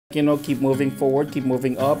You know, keep moving forward, keep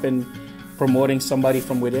moving up, and promoting somebody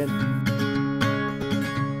from within.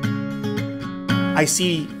 I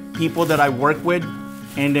see people that I work with,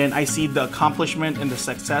 and then I see the accomplishment and the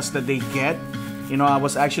success that they get. You know, I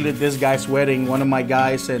was actually at this guy's wedding, one of my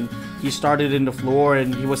guys, and he started in the floor,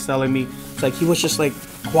 and he was telling me, it's like he was just like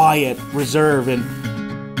quiet, reserved, and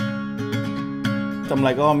I'm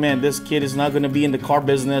like, oh man, this kid is not gonna be in the car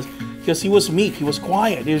business, because he was meek, he was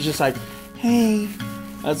quiet, he was just like, hey.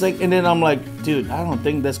 I was like, and then I'm like, dude, I don't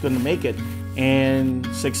think that's gonna make it. And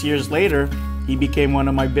 6 years later, he became one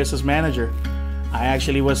of my business manager. I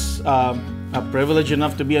actually was privileged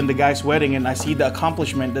enough to be in the guy's wedding, and I see the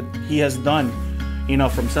accomplishment that he has done. You know,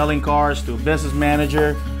 from selling cars to business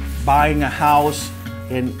manager, buying a house,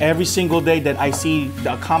 and every single day that I see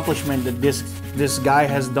the accomplishment that this guy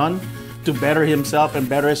has done to better himself and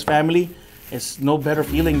better his family, it's no better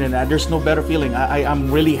feeling than that. There's no better feeling.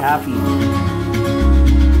 I'm really happy.